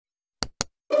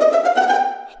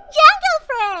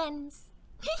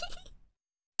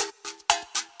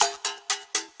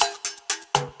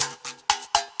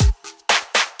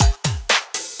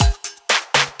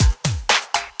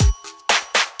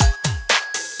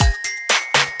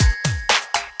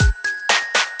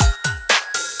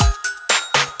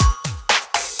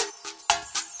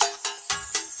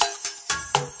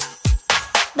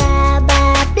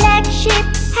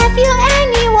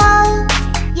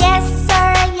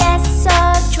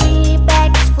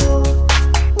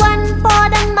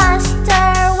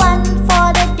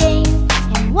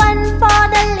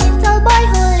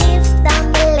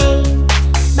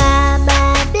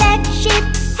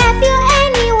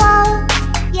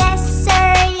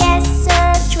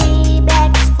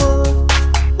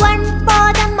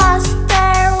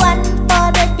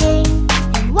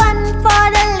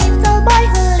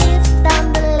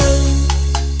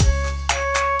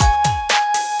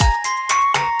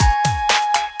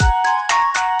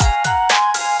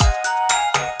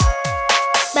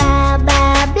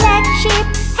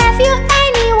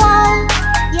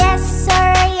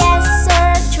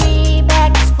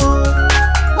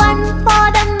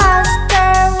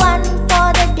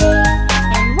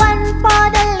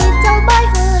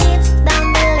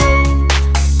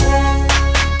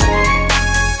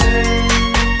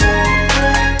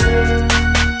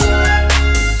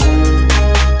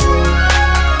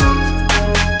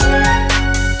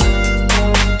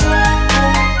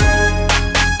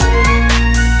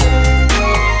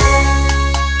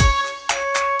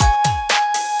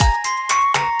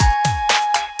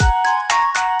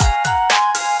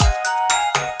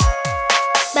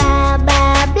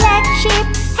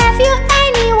you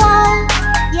anyone?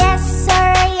 Yes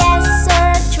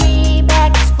sir, three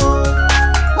bags full.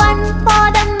 One for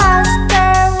the master,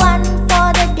 one for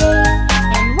the day,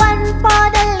 and one for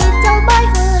the little boy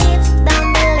who lives down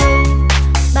the lane.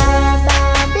 Baa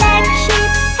Baa Black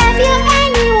Sheep, have you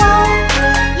anyone?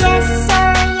 Yes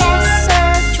sir,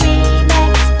 three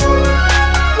bags full.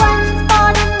 One for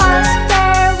the master,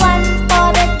 one for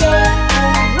the day,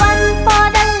 and one for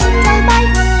the little boy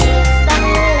who lives down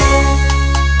the lane.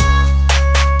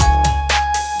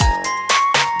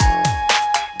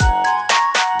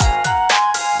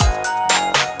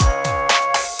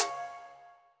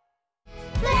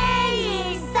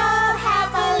 Playing so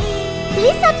happily.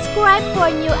 Please subscribe for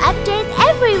new updates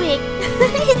every week.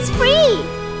 It's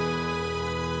free.